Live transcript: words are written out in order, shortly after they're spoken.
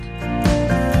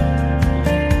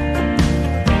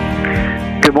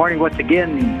Good morning once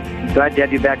again. Glad to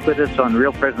have you back with us on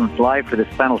Real Presence Live for this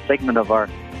final segment of our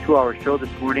 2-hour show this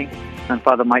morning. I'm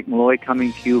Father Mike Malloy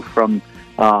coming to you from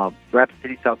Rapid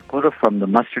City, South Dakota, from the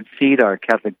Mustard Seed, our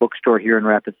Catholic bookstore here in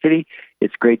Rapid City.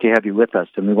 It's great to have you with us,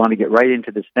 and we want to get right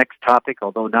into this next topic,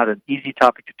 although not an easy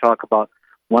topic to talk about,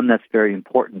 one that's very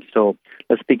important. So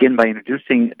let's begin by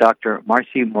introducing Dr.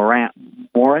 Marcy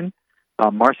Morin.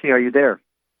 Marcy, are you there?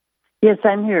 Yes,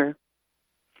 I'm here.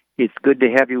 It's good to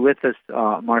have you with us,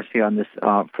 Marcy, on this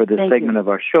for this Thank segment you. of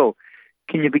our show.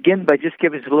 Can you begin by just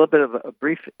giving us a little bit of a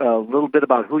brief, little bit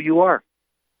about who you are?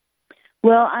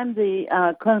 Well, I'm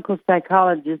the clinical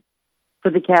psychologist for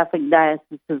the Catholic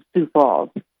Diocese of Sioux Falls,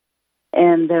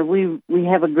 and we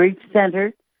have a grief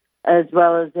center as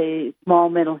well as a small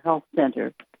mental health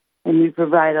center, and we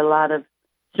provide a lot of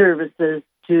services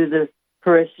to the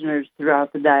parishioners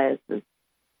throughout the diocese.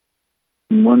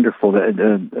 Wonderful,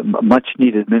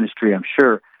 much-needed ministry, I'm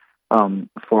sure,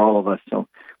 for all of us. So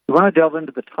we want to delve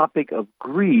into the topic of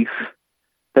grief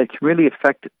that can really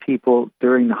affect people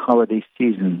during the holiday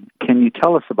season. Can you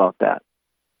tell us about that?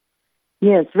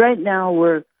 Yes, right now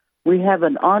we have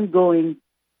an ongoing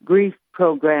grief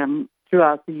program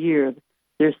throughout the year.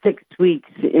 There's 6 weeks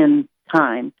in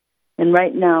time, and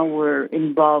right now we're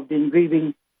involved in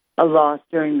grieving a loss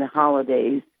during the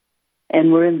holidays.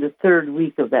 And we're in the 3rd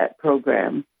week of that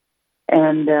program.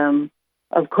 And,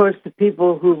 of course, the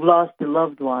people who've lost a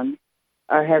loved one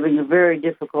are having a very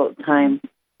difficult time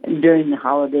during the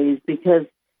holidays because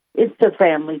it's a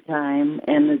family time,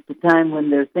 and it's a time when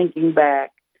they're thinking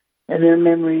back, and their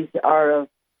memories are of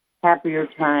happier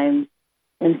times,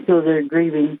 and so their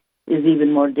grieving is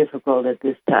even more difficult at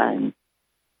this time.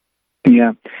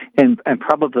 Yeah, and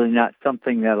probably not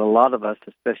something that a lot of us,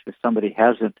 especially if somebody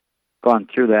hasn't gone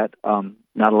through that,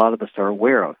 not a lot of us are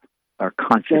aware of, are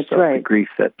conscious That's of right. the grief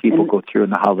that people go through in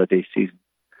the holiday season.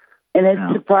 And it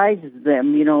surprises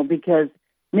them, because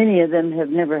many of them have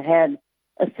never had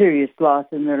a serious loss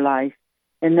in their life,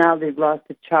 and now they've lost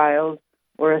a child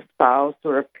or a spouse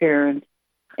or a parent,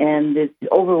 and it's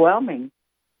overwhelming.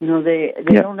 They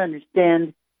don't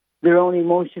understand their own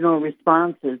emotional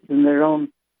responses and their own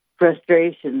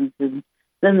frustrations. And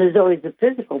then there's always the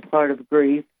physical part of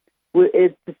grief.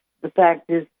 The fact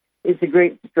is, it's a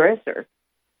great stressor.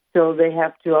 So they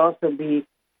have to also be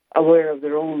aware of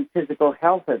their own physical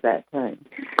health at that time.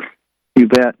 You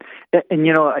bet. And,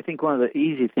 I think one of the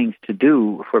easy things to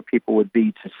do for people would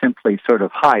be to simply sort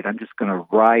of hide. I'm just going to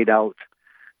ride out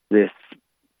this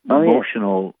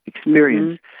emotional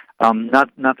experience.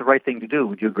 Not the right thing to do.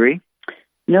 Would you agree?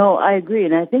 No, I agree.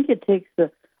 And I think it takes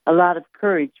a lot of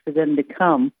courage for them to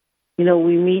come. We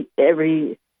meet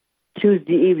every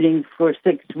Tuesday evening for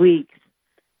 6 weeks.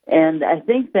 And I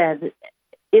think that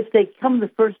if they come the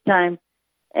first time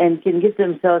and can get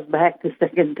themselves back the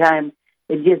second time,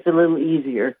 it gets a little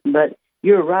easier. But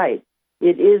you're right.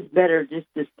 It is better just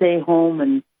to stay home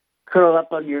and curl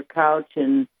up on your couch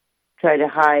and try to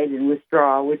hide and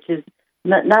withdraw, which is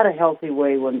not a healthy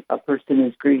way when a person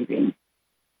is grieving.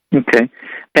 Okay.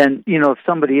 And, if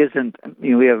somebody isn't,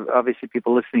 we have obviously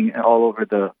people listening all over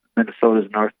the Minnesota's,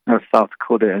 North, South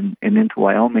Dakota, and into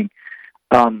Wyoming.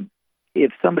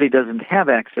 If somebody doesn't have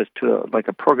access to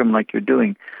a program like you're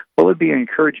doing, what would be your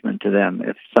encouragement to them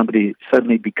if somebody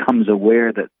suddenly becomes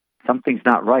aware that something's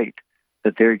not right,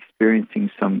 that they're experiencing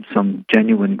some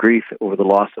genuine grief over the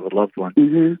loss of a loved one?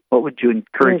 Mm-hmm. What would you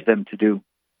encourage them to do?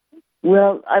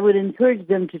 Well, I would encourage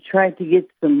them to try to get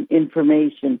some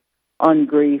information on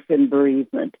grief and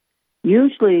bereavement.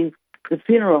 Usually the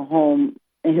funeral home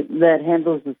that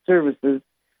handles the services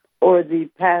or the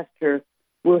pastor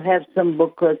will have some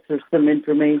booklets or some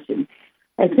information.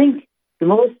 I think the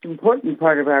most important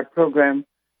part of our program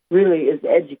really is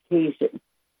education,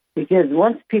 because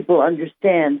once people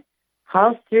understand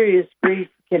how serious grief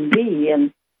can be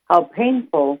and how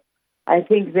painful, I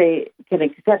think they can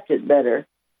accept it better.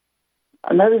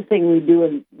 Another thing we do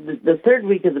in the 3rd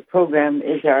week of the program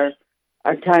is our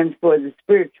time for the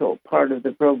spiritual part of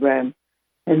the program.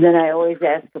 And then I always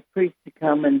ask a priest to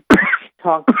come and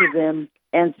talk to them,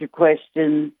 answer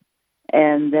questions,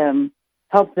 and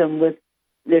help them with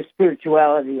their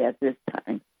spirituality at this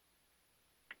time.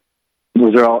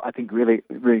 Those are all, I think, really,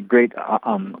 really great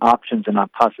options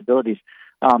and possibilities.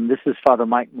 This is Father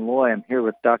Mike Malloy. I'm here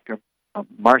with Dr.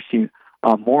 Marcy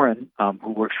Morin,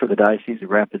 who works for the Diocese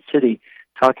of Rapid City,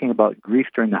 talking about grief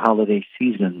during the holiday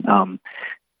season.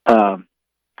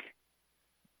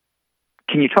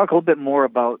 Can you talk a little bit more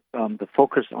about the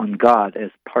focus on God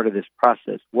as part of this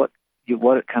process? What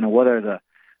are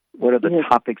the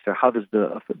topics, or how does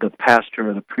the pastor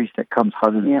or the priest that comes, how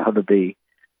do they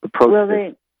approach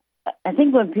this? I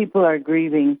think when people are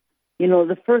grieving,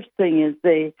 the first thing is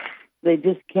they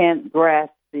just can't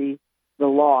grasp the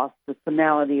loss, the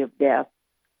finality of death.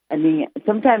 I mean,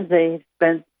 sometimes they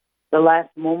spend the last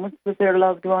moments with their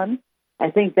loved one.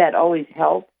 I think that always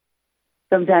helps.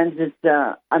 Sometimes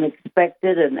it's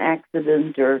unexpected, an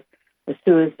accident or a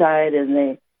suicide, and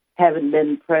they haven't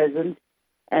been present.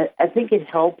 I think it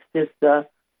helps if the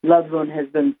loved one has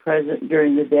been present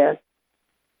during the death.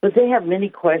 But they have many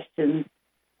questions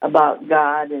about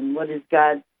God and what is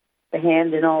God's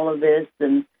hand in all of this,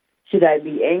 and should I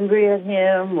be angry at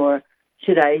him, or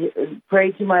should I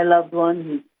pray to my loved one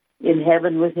who's in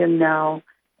heaven with him now?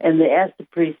 And they ask the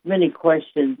priest many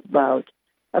questions about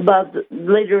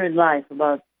later in life,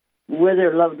 about where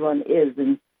their loved one is,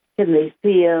 and can they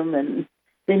see him, and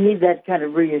they need that kind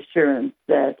of reassurance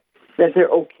that they're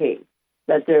okay,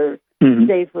 that they're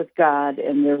safe with God,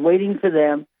 and they're waiting for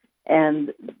them,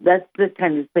 and that's the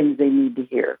kind of things they need to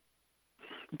hear.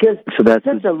 Because it's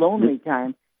such a lonely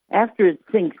time. After it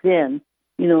sinks in,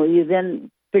 you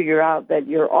then figure out that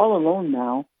you're all alone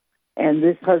now, and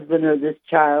this husband or this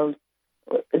child,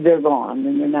 they're gone,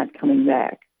 and they're not coming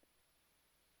back.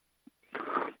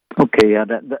 Okay, yeah,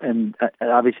 and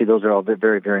obviously those are all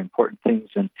very, very important things.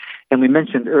 And we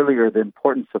mentioned earlier the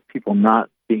importance of people not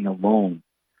being alone,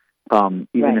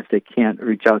 even if they can't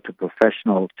reach out to a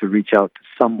professional, to reach out to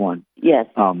someone. Yes,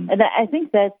 and I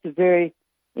think that's a very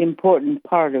important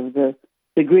part of the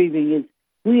grieving is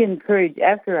we encourage,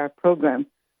 after our program,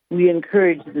 we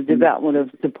encourage the development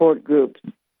of support groups,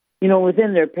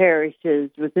 within their parishes,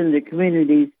 within their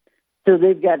communities, so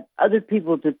they've got other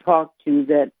people to talk to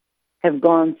that have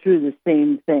gone through the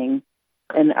same thing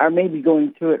and are maybe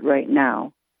going through it right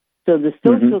now. So the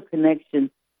social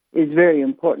connection is very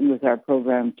important with our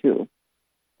program, too.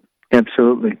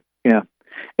 Absolutely, yeah.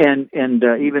 And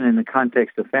even in the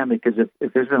context of family, because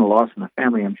if there's been a loss in the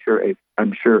family, I'm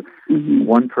sure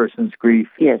one person's grief,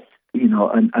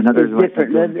 another's is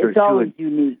different. It's always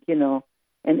unique,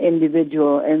 and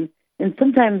individual. And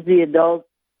sometimes the adults,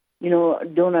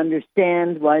 don't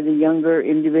understand why the younger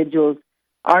individuals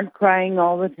aren't crying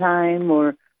all the time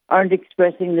or aren't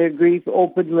expressing their grief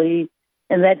openly.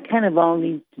 And that kind of all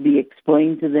needs to be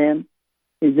explained to them,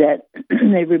 is that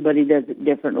everybody does it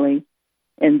differently.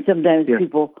 And sometimes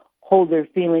people hold their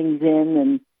feelings in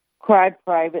and cry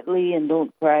privately and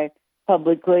don't cry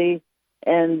publicly.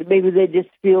 And maybe they just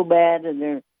feel bad and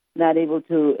they're not able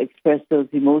to express those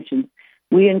emotions.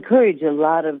 We encourage a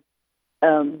lot of,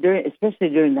 especially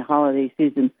during the holiday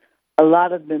season, a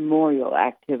lot of memorial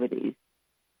activities.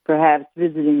 Perhaps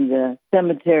visiting the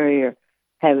cemetery or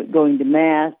going to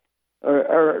Mass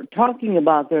or talking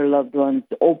about their loved ones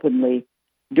openly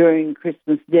during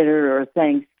Christmas dinner or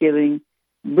Thanksgiving,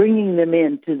 bringing them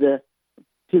into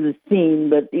the scene,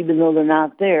 but even though they're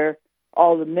not there,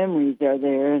 all the memories are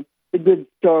there, the good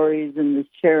stories and the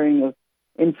sharing of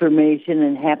information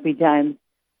and happy times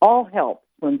all help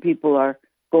when people are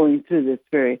going through this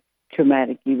very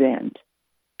traumatic event.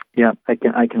 Yeah,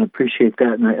 I can appreciate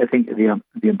that, and I think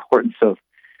the importance of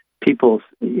people,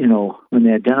 when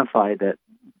they identify that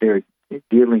they're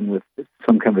dealing with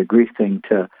some kind of a grief thing,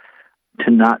 to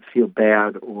not feel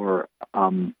bad or I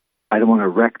don't want to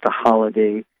wreck the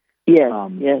holiday. Yes,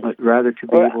 but rather to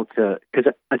be able to,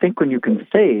 because I think when you can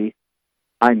say,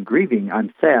 I'm grieving,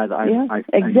 I'm sad, I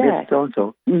miss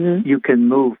so-and-so, you can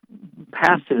move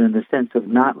past it in the sense of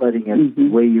not letting it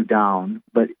weigh you down,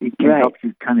 but it can help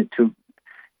you kind of to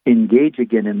engage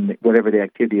again in whatever the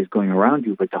activity is going around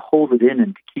you, but to hold it in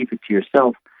and to keep it to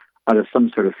yourself out of some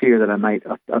sort of fear that I might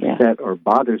upset or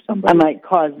bother somebody. I might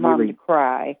cause mom to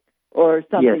cry or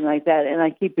something like that, and I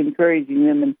keep encouraging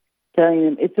them and telling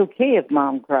them it's okay if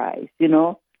mom cries,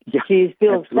 she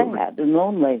feels sad and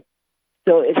lonely,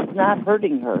 so it's not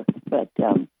hurting her. But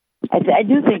I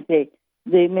do think they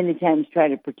many times try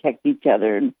to protect each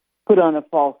other and put on a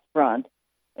false front,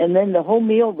 and then the whole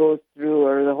meal goes through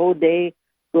or the whole day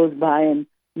goes by and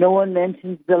no one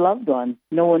mentions the loved one.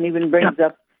 No one even brings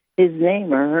up his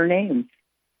name or her name.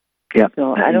 Yeah.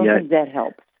 So I don't think that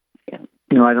helps. Yeah.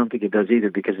 No, I don't think it does either,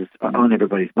 because it's on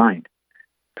everybody's mind.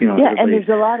 And there's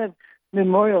a lot of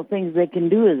memorial things they can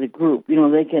do as a group.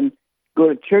 They can go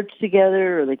to church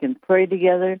together, or they can pray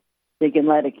together. They can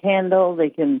light a candle. They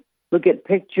can look at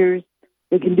pictures.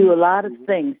 They can do a lot of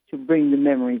things to bring the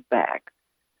memories back.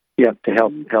 Yeah, to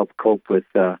help cope with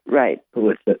the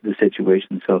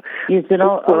situation. So yes, and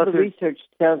all the research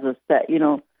tells us that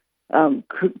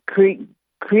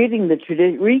recreating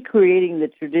the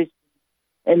tradition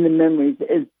and the memories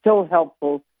is so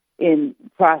helpful in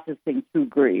processing through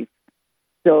grief.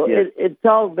 So it's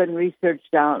all been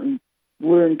researched out, and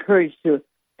we're encouraged to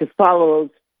follow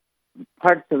those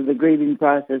parts of the grieving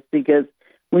process, because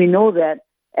we know that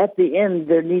at the end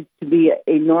there needs to be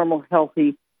a normal,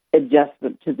 healthy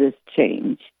adjustment to this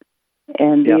change.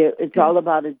 And it's all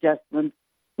about adjustments.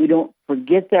 We don't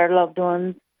forget our loved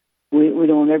ones. We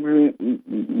don't ever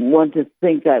want to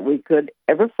think that we could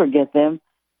ever forget them,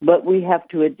 but we have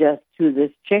to adjust to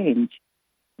this change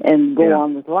and go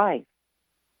on with life.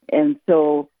 And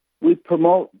so we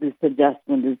promote this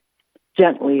adjustment as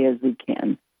gently as we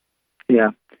can.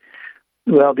 Yeah.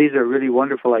 Well, these are really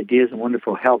wonderful ideas and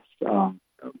wonderful helps.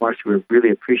 Marcia, we really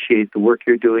appreciate the work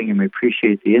you're doing, and we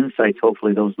appreciate the insights.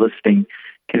 Hopefully those listening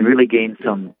can really gain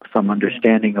some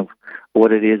understanding of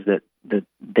what it is that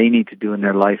they need to do in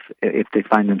their life if they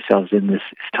find themselves in this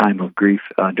time of grief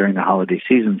during the holiday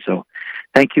season. So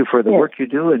thank you for the work you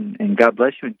do, and God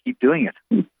bless you, and keep doing it.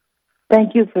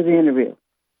 Thank you for the interview.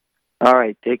 All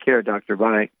right. Take care, Doctor.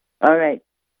 Bye. All right.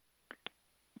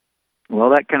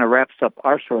 Well, that kind of wraps up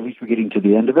our show. At least we're getting to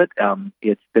the end of it.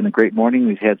 It's been a great morning.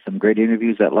 We've had some great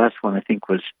interviews. That last one, I think,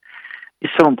 is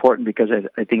so important because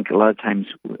I think a lot of times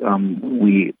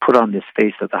we put on this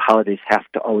face that the holidays have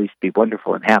to always be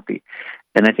wonderful and happy.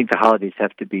 And I think the holidays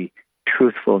have to be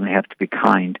truthful and they have to be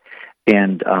kind.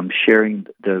 And sharing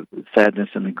the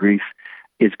sadness and the grief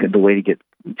is the way to get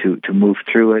to move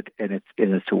through it, and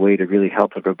it's a way to really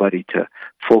help everybody to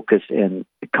focus and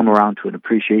come around to an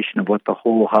appreciation of what the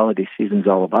whole holiday season is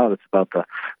all about. It's about the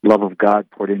love of God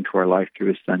poured into our life through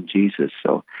His Son Jesus.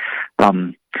 So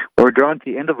we're drawn to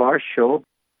the end of our show.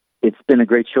 It's been a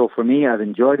great show for me. I've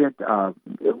enjoyed it. A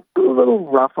little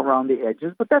rough around the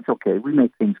edges, but that's okay. We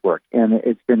make things work, and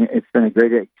it's been a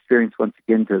great experience once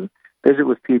again to visit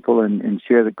with people and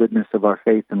share the goodness of our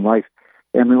faith and life.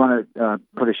 And we want to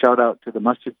put a shout-out to the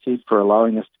Mustard Seed for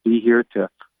allowing us to be here, for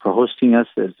hosting us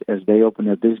as they open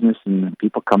their business and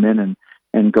people come in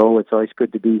and go. It's always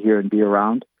good to be here and be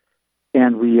around.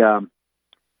 And we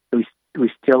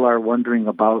still are wondering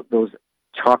about those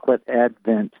chocolate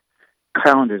Advent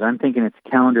calendars. I'm thinking it's a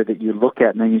calendar that you look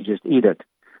at and then you just eat it.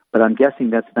 But I'm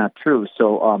guessing that's not true.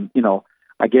 So,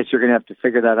 I guess you're going to have to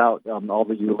figure that out, all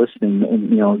of you listening, and,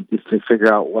 just to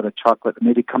figure out what a chocolate,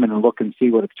 maybe come in and look and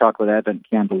see what a chocolate Advent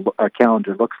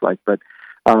calendar looks like. But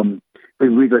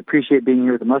we appreciate being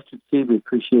here at the Mustard Seed. We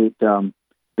appreciate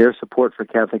their support for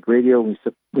Catholic Radio.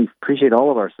 We appreciate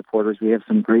all of our supporters. We have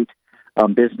some great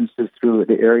businesses through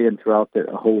the area and throughout the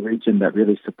whole region that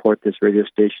really support this radio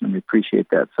station, and we appreciate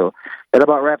that. So that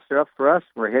about wraps it up for us.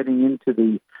 We're heading into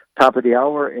the top of the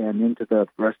hour and into the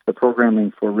rest of the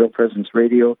programming for Real Presence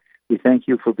Radio. We thank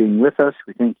you for being with us.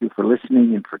 We thank you for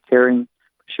listening and for caring,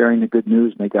 for sharing the good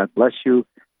news. May God bless you.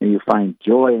 May you find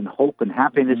joy and hope and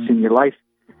happiness in your life.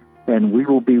 And we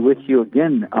will be with you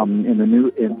again in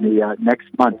the next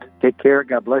month. Take care.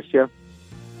 God bless you.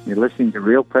 You're listening to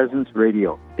Real Presence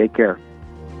Radio. Take care.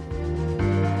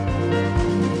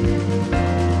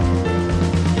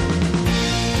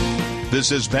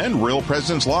 This has been Real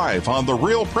Presence Live on the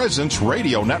Real Presence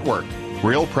Radio Network.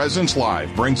 Real Presence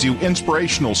Live brings you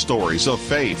inspirational stories of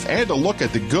faith and a look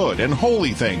at the good and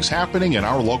holy things happening in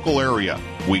our local area.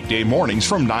 Weekday mornings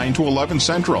from 9 to 11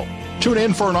 Central. Tune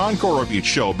in for an encore of each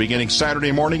show beginning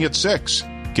Saturday morning at 6.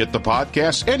 Get the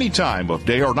podcast anytime of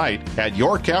day or night at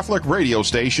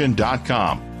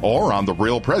yourcatholicradiostation.com or on the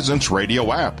Real Presence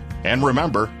Radio app. And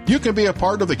remember, you can be a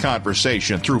part of the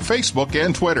conversation through Facebook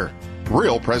and Twitter.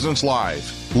 Real Presence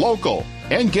Live. Local,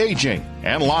 engaging,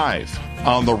 and live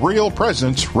on the Real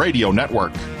Presence Radio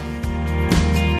Network.